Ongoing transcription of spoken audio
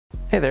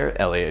Hey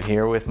there, Elliot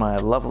here with my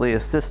lovely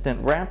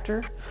assistant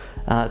Raptor.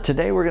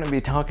 Today we're going to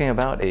be talking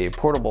about a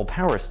portable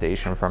power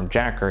station from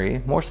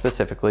Jackery, more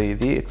specifically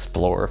the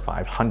Explorer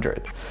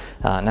 500.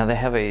 Now they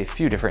have a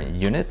few different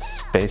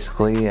units.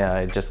 Basically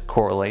it just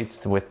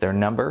correlates with their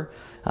number,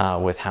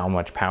 with how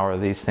much power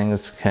these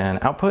things can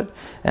output,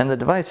 and the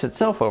device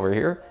itself over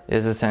here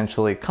is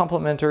essentially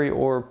complementary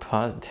or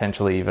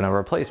potentially even a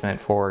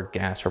replacement for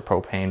gas or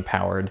propane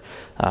powered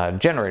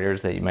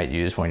generators that you might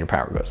use when your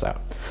power goes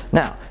out.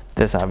 Now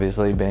this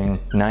obviously being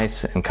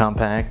nice and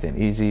compact and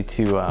easy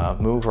to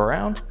move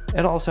around,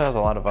 it also has a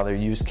lot of other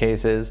use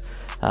cases,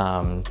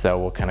 so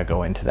we'll kind of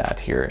go into that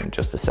here in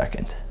just a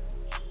second.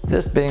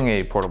 This being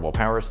a portable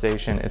power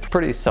station, it's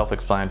pretty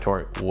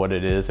self-explanatory what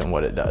it is and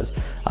what it does.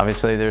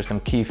 Obviously there's some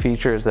key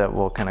features that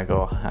we'll kind of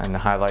go and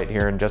highlight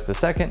here in just a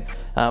second,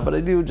 but I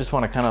do just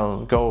want to kind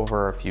of go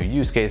over a few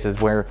use cases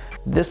where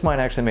this might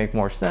actually make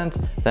more sense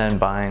than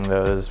buying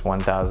those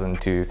 1,000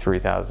 to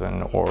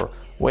 3,000 or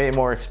way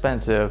more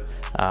expensive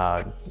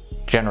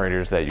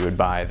generators that you would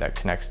buy that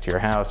connects to your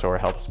house or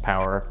helps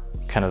power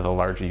kind of the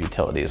larger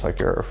utilities like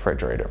your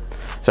refrigerator.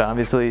 So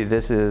obviously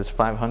this is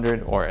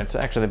 500, or it's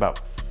actually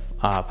about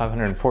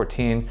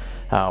 514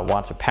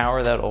 watts of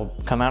power that will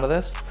come out of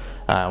this.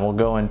 We'll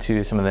go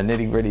into some of the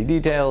nitty-gritty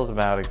details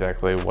about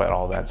exactly what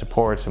all that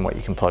supports and what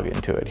you can plug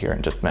into it here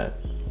in just a minute.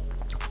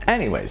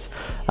 Anyways,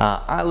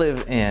 I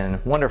live in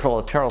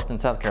wonderful Charleston,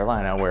 South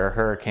Carolina, where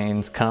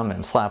hurricanes come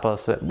and slap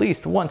us at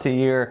least once a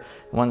year.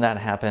 When that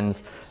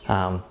happens,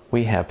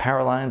 we have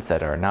power lines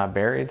that are not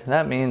buried.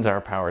 That means our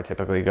power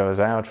typically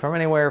goes out from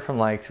anywhere from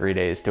like 3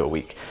 days to a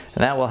week.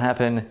 And that will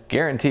happen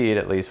guaranteed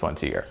at least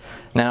once a year.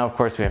 Now, of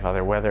course, we have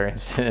other weather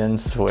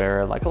incidents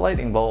where like a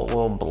lightning bolt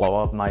will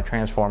blow up my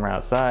transformer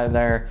outside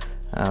there,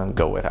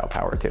 go without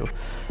power too.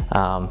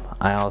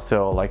 I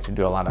also like to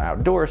do a lot of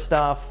outdoor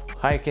stuff,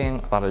 hiking,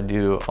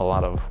 do a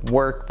lot of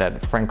work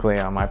that frankly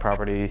on my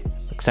property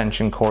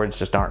extension cords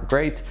just aren't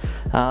great.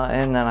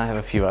 And then I have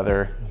a few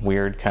other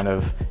weird kind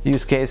of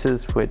use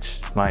cases, which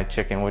my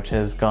chicken, which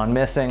has gone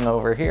missing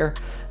over here,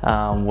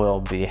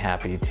 will be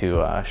happy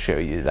to show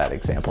you that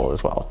example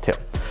as well too.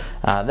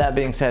 That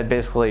being said,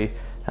 basically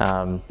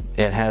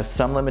it has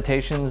some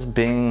limitations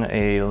being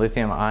a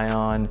lithium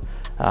ion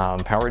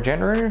power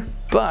generator,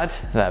 but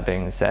that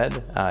being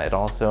said, it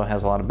also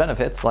has a lot of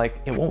benefits,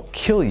 like it won't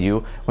kill you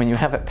when you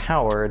have it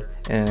powered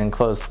in an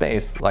enclosed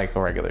space like a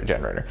regular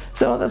generator.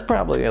 So that's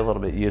probably a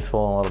little bit useful,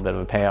 a little bit of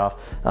a payoff.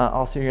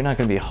 Also, you're not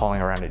going to be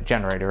hauling around a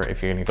generator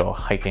if you're going to go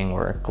hiking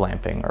or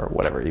glamping or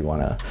whatever you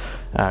want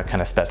to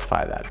kind of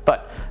specify that.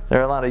 But there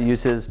are a lot of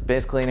uses.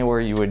 Basically anywhere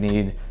you would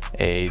need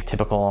a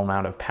typical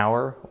amount of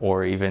power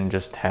or even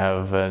just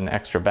have an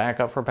extra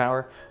backup for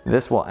power,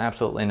 this will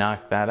absolutely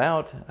knock that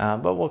out,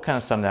 but we'll kind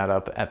of sum that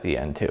up at the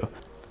end too.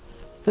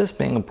 This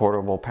being a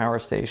portable power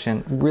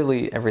station,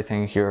 really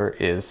everything here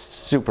is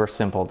super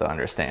simple to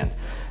understand.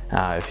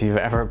 If you've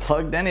ever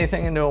plugged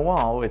anything into a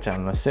wall, which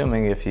I'm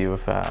assuming if you're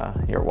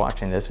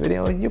watching this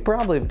video, you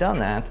probably have done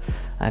that,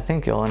 I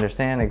think you'll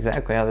understand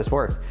exactly how this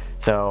works.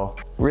 So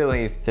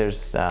really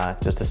there's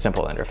just a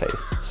simple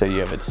interface. So you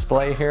have a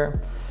display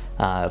here.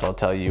 It'll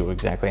tell you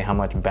exactly how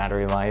much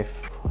battery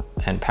life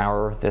and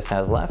power this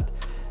has left.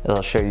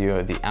 It'll show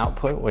you the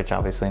output, which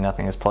obviously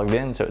nothing is plugged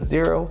in, so it's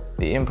 0.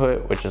 The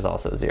input, which is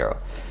also 0.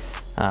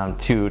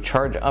 To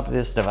charge up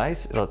this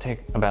device, it'll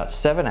take about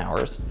 7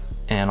 hours,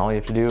 and all you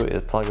have to do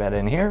is plug that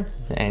in here,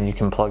 and you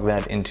can plug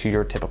that into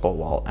your typical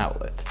wall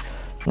outlet.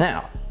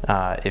 Now,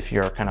 if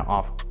you're kind of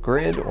off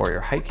grid or you're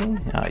hiking,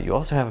 you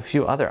also have a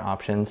few other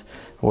options,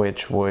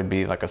 which would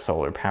be like a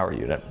solar power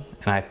unit.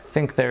 And I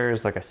think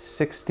there's like a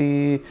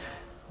 60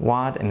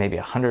 watt and maybe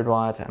 100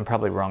 watt. I'm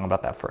probably wrong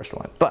about that first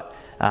one, but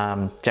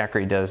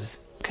Jackery does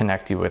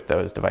connect you with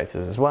those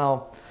devices as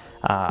well.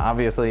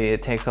 Obviously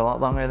it takes a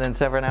lot longer than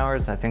 7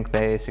 hours. I think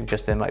they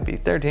suggest it might be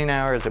 13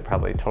 hours. It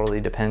probably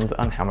totally depends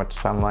on how much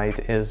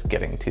sunlight is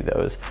getting to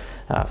those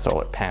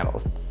solar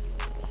panels.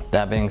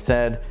 That being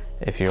said,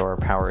 if your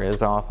power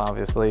is off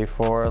obviously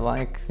for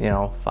like,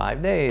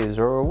 5 days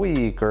or a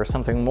week or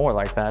something more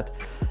like that,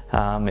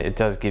 it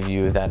does give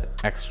you that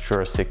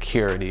extra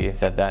security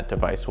that that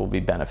device will be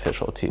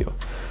beneficial to you.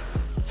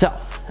 So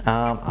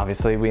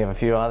obviously we have a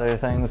few other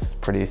things,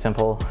 pretty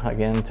simple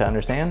again to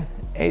understand.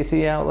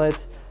 AC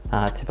outlet,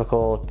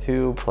 typical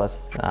 2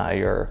 plus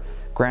your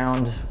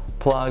ground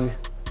plug.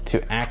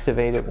 To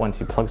activate it, once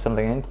you plug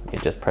something in, you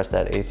just press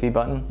that AC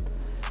button.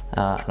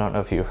 I don't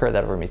know if you heard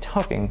that over me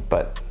talking,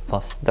 but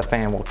the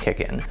fan will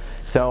kick in.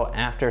 So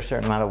after a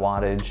certain amount of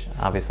wattage,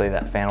 obviously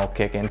that fan will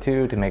kick in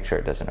too to make sure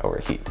it doesn't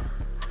overheat.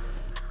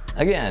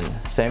 Again,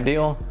 same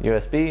deal,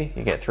 USB,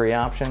 you get 3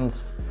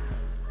 options.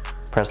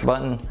 Press the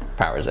button,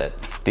 powers it.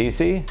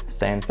 DC,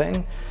 same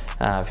thing.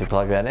 If you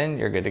plug that in,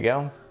 you're good to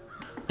go.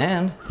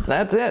 And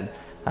that's it.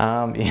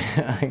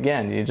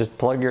 Again, you just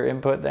plug your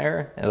input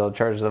there, it'll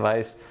charge the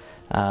device.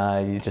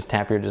 You just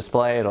tap your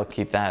display, it'll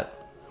keep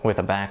that with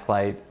a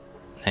backlight,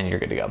 and you're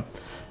good to go.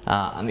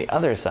 On the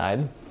other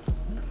side,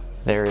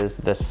 there is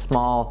this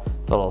small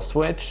little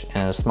switch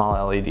and a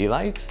small LED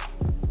light.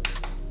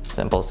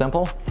 Simple,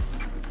 simple.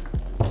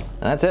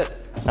 And that's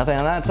it. Nothing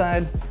on that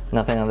side,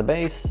 nothing on the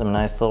base, some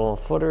nice little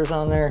footers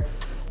on there.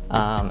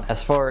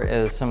 As far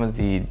as some of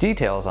the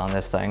details on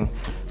this thing,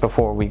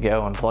 before we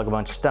go and plug a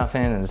bunch of stuff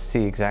in and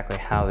see exactly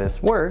how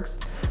this works,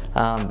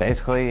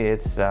 basically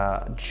it's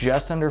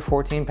just under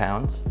 14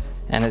 pounds,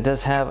 and it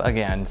does have,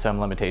 again, some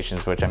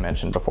limitations which I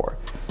mentioned before.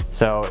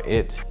 So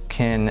it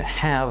can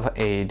have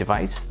a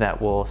device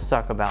that will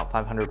suck about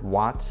 500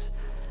 watts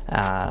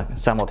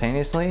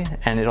simultaneously,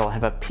 and it'll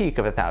have a peak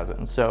of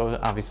 1,000. So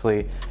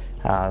obviously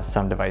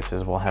some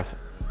devices will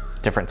have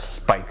different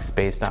spikes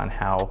based on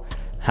how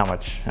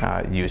much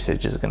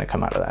usage is going to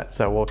come out of that.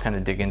 So we'll kind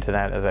of dig into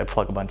that as I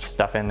plug a bunch of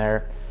stuff in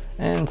there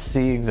and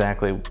see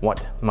exactly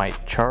what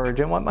might charge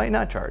and what might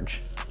not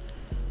charge.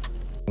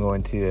 I'm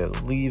going to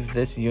leave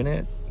this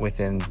unit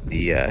within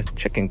the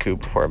chicken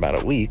coop for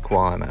about a week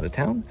while I'm out of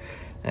town,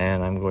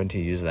 and I'm going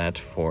to use that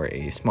for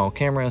a small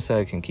camera so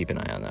I can keep an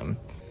eye on them.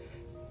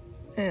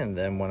 And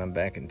then when I'm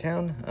back in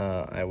town,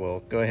 I will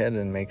go ahead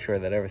and make sure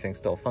that everything's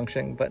still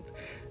functioning, but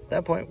at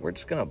that point we're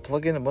just gonna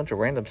plug in a bunch of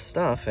random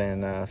stuff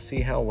and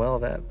see how well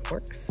that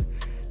works.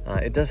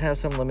 It does have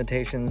some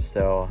limitations,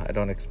 so I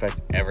don't expect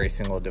every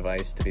single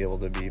device to be able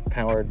to be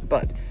powered,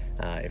 but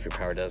if your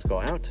power does go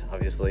out,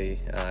 obviously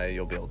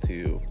you'll be able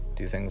to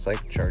do things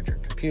like charge your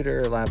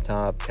computer,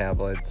 laptop,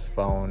 tablets,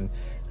 phone,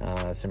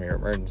 some of your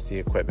emergency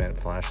equipment,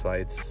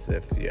 flashlights,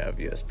 if you have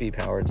USB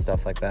powered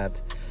stuff like that.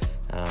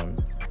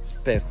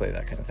 Basically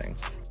that kind of thing.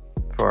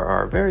 For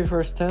our very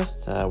first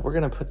test, we're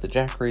going to put the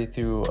Jackery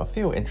through a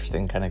few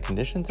interesting kind of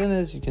conditions, and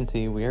as you can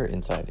see, we are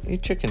inside a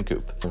chicken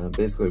coop.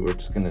 Basically, we're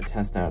just going to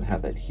test out how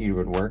that heater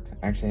would work.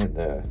 I actually had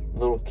the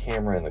little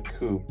camera in the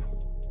coop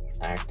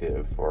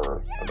active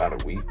for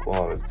about a week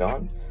while I was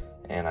gone,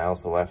 and I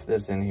also left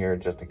this in here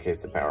just in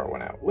case the power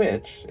went out,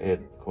 which it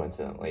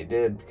coincidentally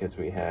did because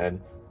we had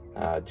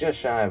just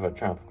shy of a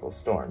tropical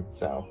storm,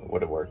 so it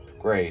would have worked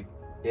great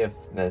if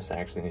this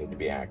actually needed to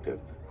be active.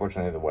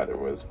 Fortunately, the weather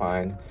was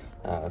fine,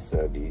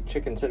 so the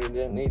chicken sitter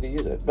didn't need to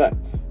use it. But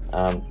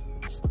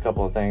just a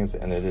couple of things,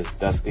 and it is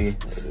dusty.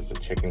 It is a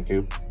chicken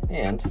coop,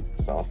 and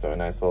it's also a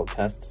nice little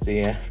test to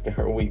see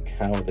after a week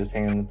how this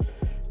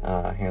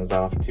hands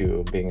off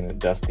to being in a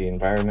dusty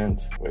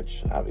environment,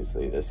 which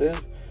obviously this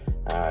is.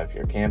 If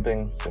you're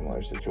camping,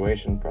 similar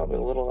situation, probably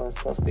a little less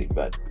dusty.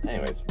 But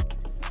anyways,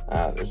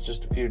 there's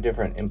just a few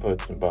different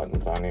inputs and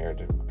buttons on here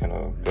to kind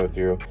of go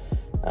through.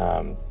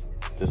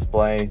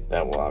 Display,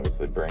 that will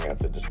obviously bring up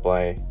the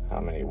display, how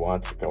many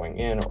watts are going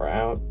in or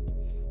out.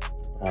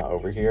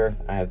 Over here,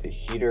 I have the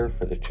heater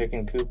for the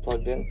chicken coop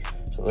plugged in.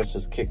 So let's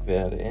just kick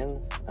that in.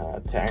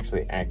 To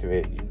actually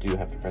activate, you do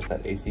have to press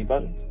that AC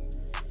button.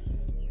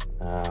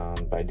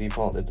 By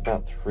default, it's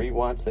about 3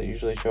 watts that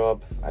usually show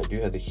up. I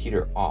do have the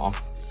heater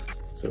off.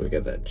 So we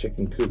got that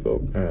chicken coop,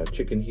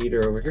 chicken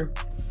heater over here.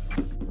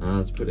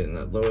 Let's put it in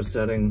that lowest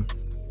setting.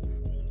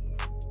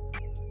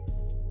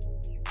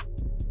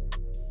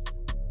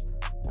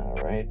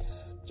 Alright,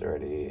 it's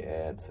already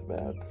at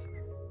about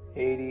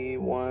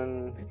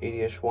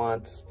 80-ish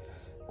watts.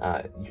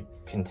 You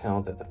can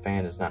tell that the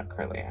fan is not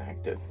currently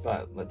active,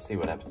 but let's see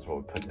what happens when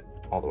we put it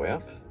all the way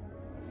up.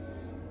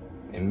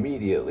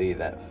 Immediately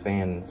that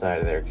fan inside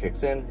of there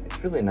kicks in.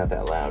 It's really not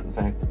that loud. In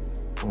fact,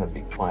 I'm gonna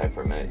be quiet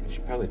for a minute. You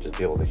should probably just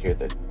be able to hear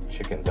the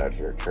chickens out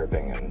here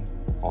chirping and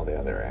all the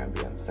other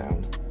ambient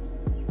sound.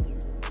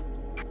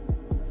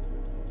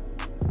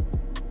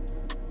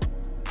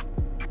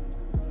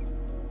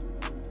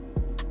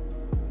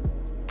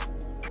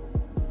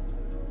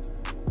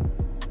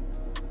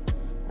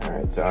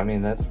 Alright, so I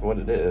mean, that's what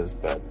it is,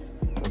 but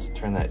let's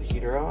turn that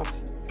heater off.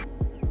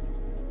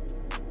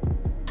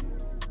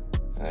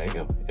 There you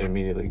go. It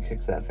immediately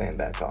kicks that fan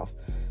back off.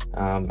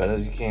 But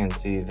as you can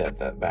see,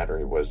 that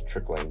battery was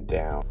trickling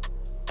down.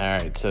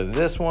 Alright, so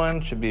this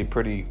one should be a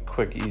pretty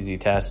quick, easy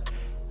test.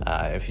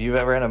 If you've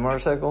ever had a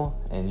motorcycle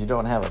and you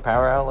don't have a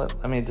power outlet,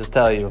 let me just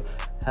tell you,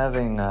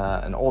 having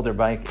an older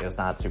bike is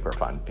not super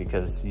fun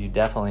because you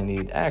definitely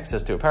need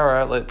access to a power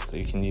outlet so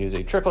you can use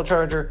a trickle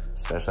charger,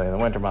 especially in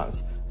the winter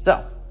months.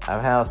 So, I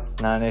have a house,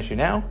 not an issue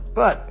now,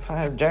 but if I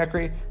have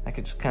Jackery, I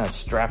could just kind of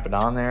strap it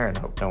on there and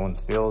hope no one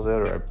steals it,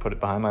 or I put it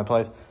behind my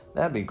place.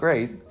 That'd be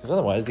great, because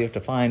otherwise you have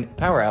to find a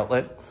power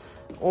outlet,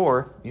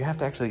 or you have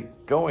to actually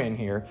go in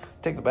here,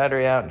 take the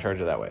battery out, and charge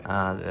it that way.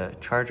 The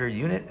charger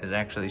unit is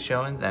actually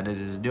showing that it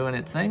is doing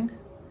its thing,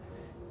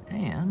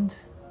 and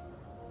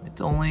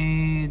it's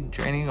only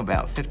draining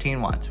about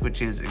 15 watts,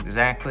 which is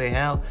exactly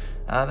how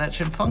that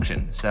should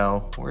function,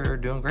 so we're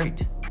doing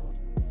great.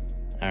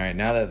 All right,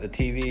 now that the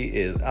TV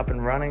is up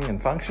and running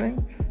and functioning,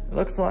 it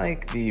looks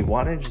like the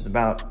wattage is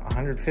about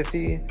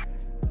 150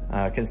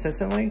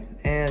 consistently,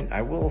 and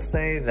I will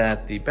say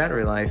that the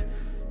battery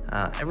life,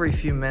 every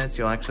few minutes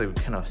you'll actually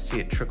kind of see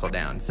it trickle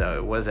down. So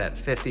it was at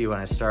 50 when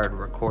I started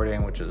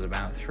recording, which was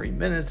about 3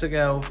 minutes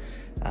ago.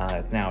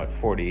 It's now at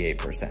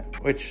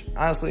 48%, which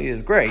honestly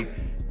is great,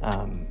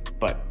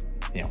 but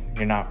you know,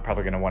 you're not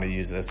probably going to want to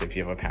use this if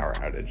you have a power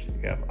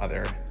outage. You have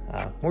other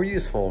more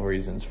useful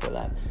reasons for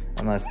that,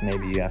 unless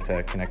maybe you have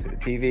to connect to the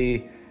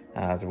TV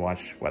to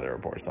watch weather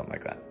reports, something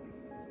like that.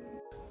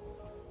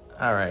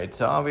 All right,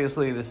 so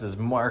obviously this is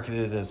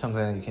marketed as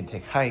something that you can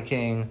take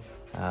hiking,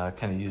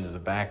 kind of use as a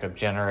backup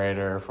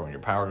generator for when your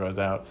power goes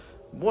out.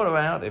 What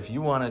about if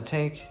you want to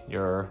take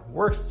your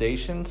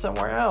workstation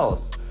somewhere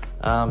else?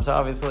 So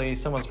obviously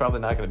someone's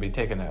probably not going to be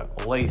taking a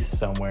lathe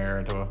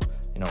somewhere to,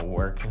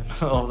 work in the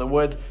middle of the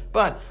woods,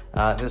 but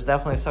this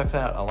definitely sucks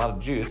out a lot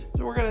of juice.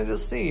 So we're going to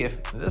just see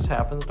if this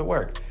happens to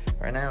work.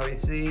 Right now we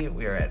see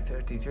we are at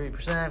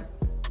 53%,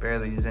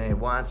 barely using any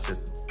watts,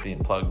 just being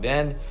plugged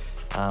in.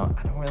 I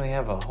don't really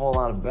have a whole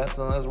lot of bets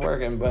on this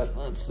working, but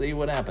let's see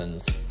what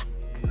happens.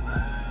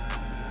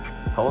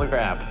 Holy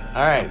crap.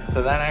 All right,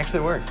 so that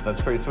actually works.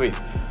 That's pretty sweet.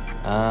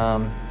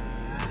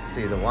 Let's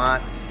see the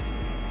watts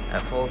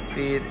at full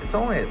speed. It's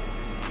only at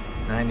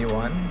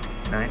 91,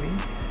 90.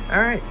 All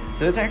right,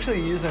 so it's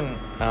actually using,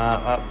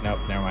 oh, nope,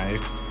 never mind.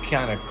 It's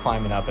kind of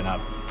climbing up and up.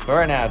 But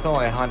right now it's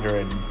only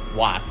 100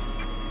 watts,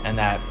 and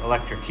that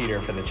electric heater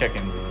for the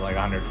chickens is like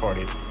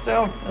 140.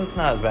 So that's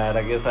not as bad.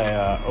 I guess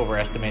I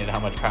overestimated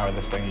how much power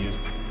this thing used.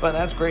 But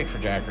that's great for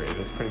Jackery.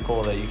 It's pretty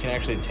cool that you can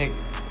actually take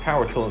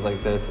power tools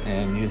like this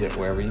and use it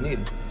wherever you need.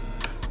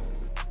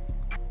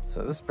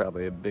 So this is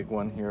probably a big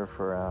one here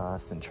for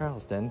us in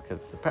Charleston,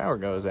 because the power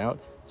goes out.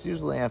 It's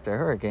usually after a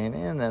hurricane,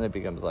 and then it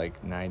becomes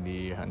like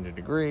 90, 100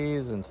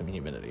 degrees and some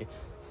humidity.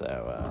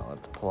 So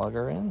let's plug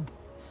her in.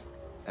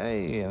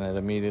 Hey, and it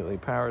immediately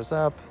powers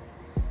up.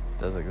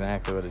 Does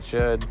exactly what it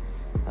should.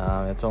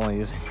 It's only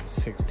using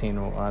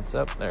 16 watts.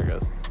 Up there it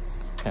goes.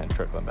 It's kind of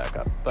trickling back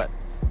up, but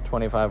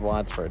 25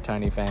 watts for a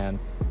tiny fan,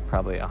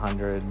 probably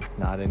 100,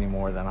 not any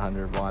more than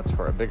 100 watts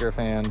for a bigger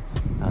fan.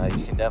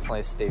 You can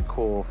definitely stay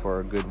cool for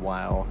a good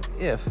while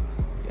if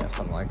you have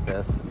something like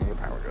this and your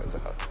power goes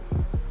out.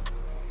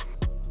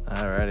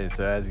 Alrighty,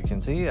 so as you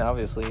can see,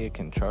 obviously it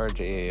can charge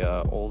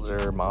a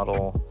older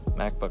model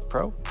MacBook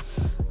Pro,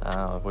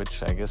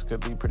 which I guess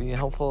could be pretty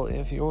helpful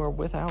if you're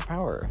without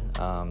power.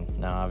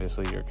 Now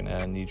obviously you're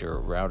gonna need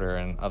your router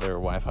and other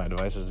Wi-Fi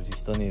devices if you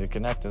still need to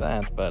connect to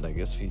that, but I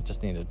guess if you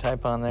just need to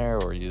type on there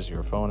or use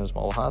your phone as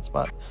mobile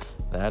hotspot,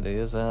 that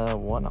is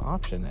one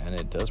option, and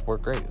it does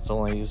work great. It's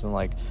only using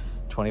like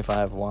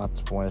 25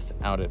 watts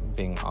without it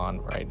being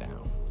on right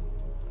now.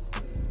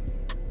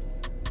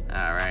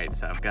 All right,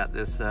 so I've got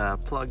this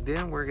plugged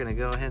in. We're gonna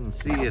go ahead and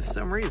see if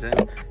some reason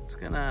it's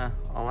gonna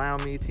allow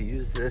me to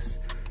use this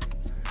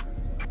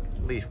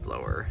leaf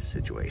blower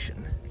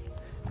situation.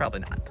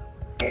 Probably not.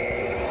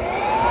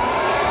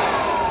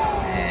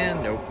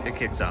 And nope, it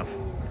kicks off.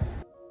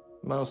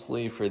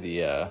 Mostly for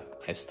the,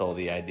 I stole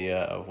the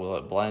idea of will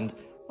it blend.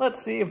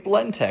 Let's see if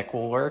blend tech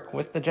will work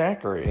with the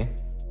Jackery.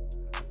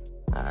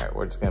 All right,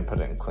 we're just gonna put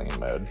it in clean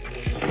mode.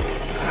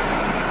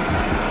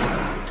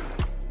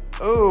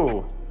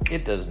 Oh,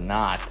 it does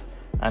not.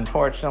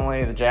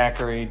 Unfortunately, the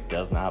Jackery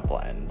does not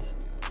blend.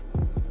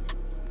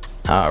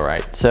 All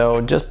right,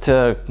 so just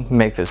to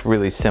make this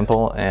really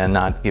simple and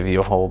not give you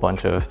a whole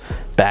bunch of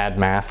bad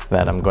math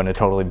that I'm going to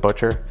totally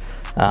butcher,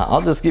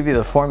 I'll just give you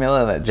the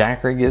formula that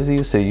Jackery gives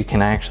you so you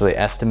can actually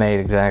estimate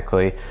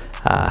exactly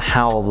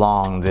how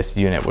long this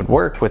unit would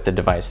work with the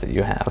device that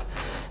you have.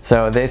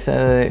 So they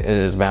say it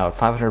is about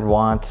 500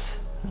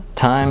 watts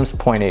times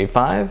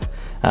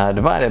 0.85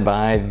 divided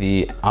by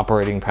the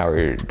operating power of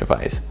your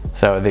device.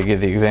 So they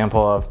give the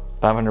example of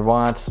 500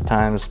 watts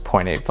times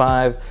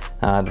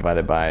 0.85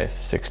 divided by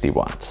 60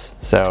 watts.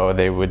 So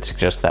they would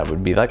suggest that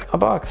would be like a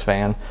box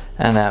fan,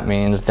 and that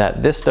means that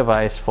this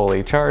device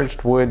fully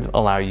charged would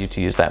allow you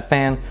to use that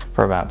fan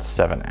for about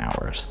 7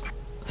 hours.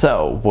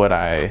 So would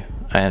I,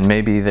 and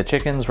maybe the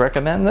chickens,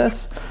 recommend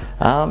this?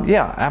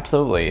 Yeah,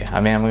 absolutely.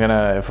 I mean,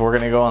 if we're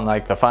gonna go on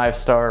like the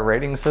 5-star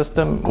rating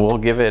system, we'll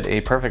give it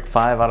a perfect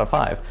 5 out of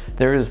 5.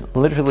 There is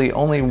literally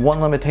only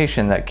one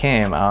limitation that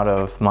came out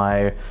of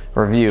my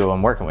review.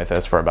 I'm working with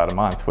this for about a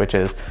month, which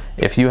is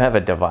if you have a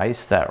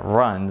device that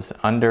runs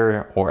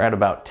under or at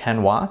about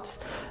 10 watts,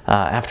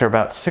 after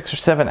about 6 or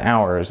 7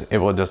 hours, it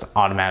will just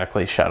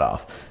automatically shut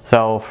off.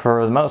 So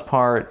for the most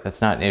part,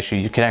 it's not an issue.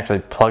 You can actually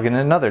plug in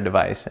another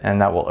device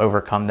and that will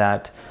overcome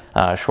that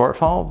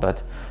shortfall,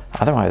 but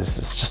otherwise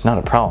it's just not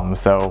a problem.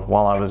 So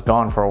while I was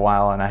gone for a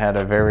while and I had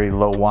a very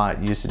low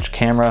watt usage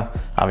camera,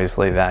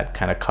 obviously that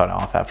kind of cut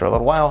off after a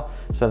little while.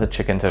 So the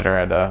chicken sitter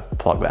had to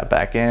plug that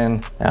back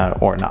in,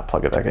 or not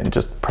plug it back in,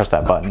 just press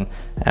that button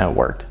and it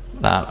worked.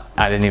 I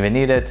didn't even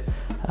need it,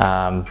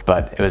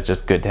 but it was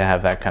just good to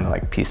have that kind of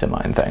like peace of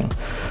mind thing.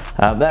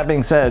 That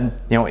being said,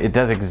 it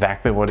does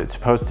exactly what it's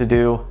supposed to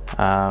do.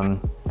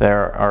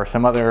 There are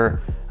some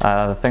other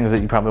things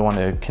that you probably want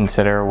to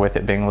consider with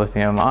it being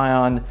lithium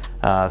ion,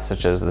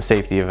 such as the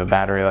safety of a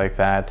battery like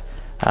that,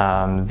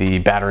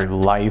 the battery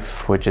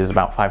life, which is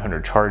about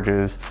 500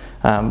 charges,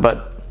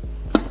 but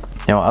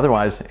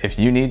otherwise, if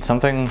you need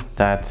something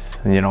that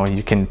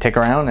you can take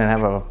around and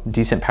have a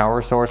decent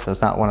power source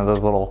that's not one of those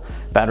little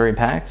battery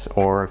packs,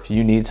 or if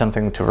you need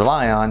something to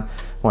rely on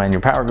when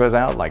your power goes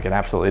out, like it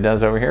absolutely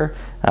does over here,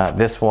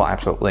 this will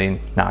absolutely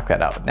knock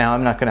that out. Now,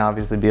 I'm not going to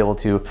obviously be able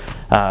to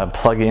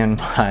plug in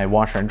my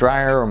washer and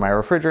dryer or my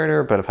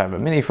refrigerator, but if I have a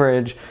mini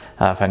fridge,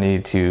 if I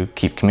need to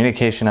keep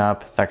communication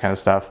up, that kind of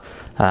stuff,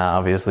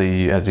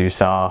 obviously, as you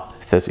saw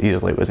this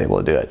easily was able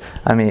to do it.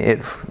 I mean,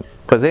 it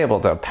was able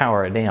to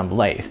power a damn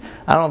lathe.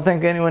 I don't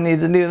think anyone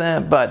needs to do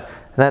that, but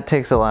that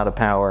takes a lot of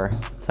power.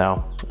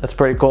 So that's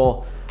pretty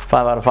cool.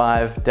 5 out of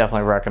 5,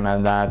 definitely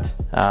recommend that.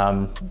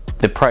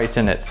 The price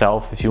in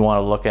itself, if you want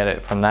to look at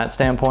it from that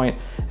standpoint,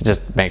 it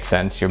just makes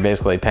sense. You're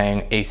basically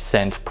paying a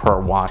cent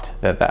per watt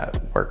that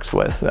works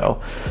with.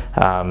 So,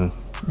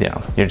 you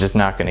know, you're just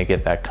not going to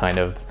get that kind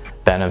of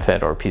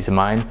benefit or peace of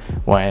mind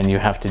when you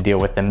have to deal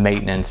with the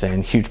maintenance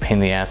and huge pain in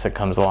the ass that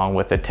comes along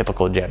with a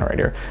typical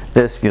generator.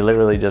 This, you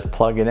literally just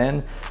plug it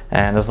in,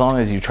 and as long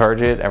as you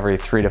charge it every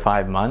 3 to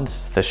 5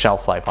 months, the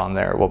shelf life on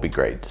there will be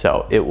great.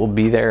 So it will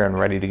be there and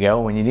ready to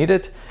go when you need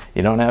it.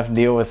 You don't have to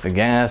deal with the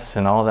gas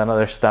and all that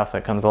other stuff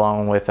that comes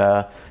along with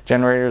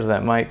generators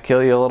that might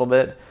kill you a little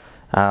bit.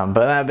 But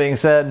that being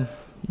said,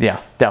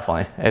 yeah,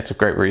 definitely, it's a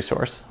great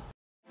resource.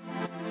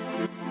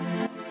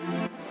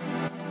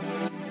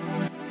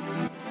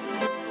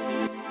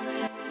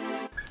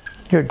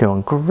 You're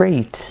doing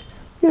great.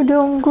 You're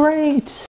doing great.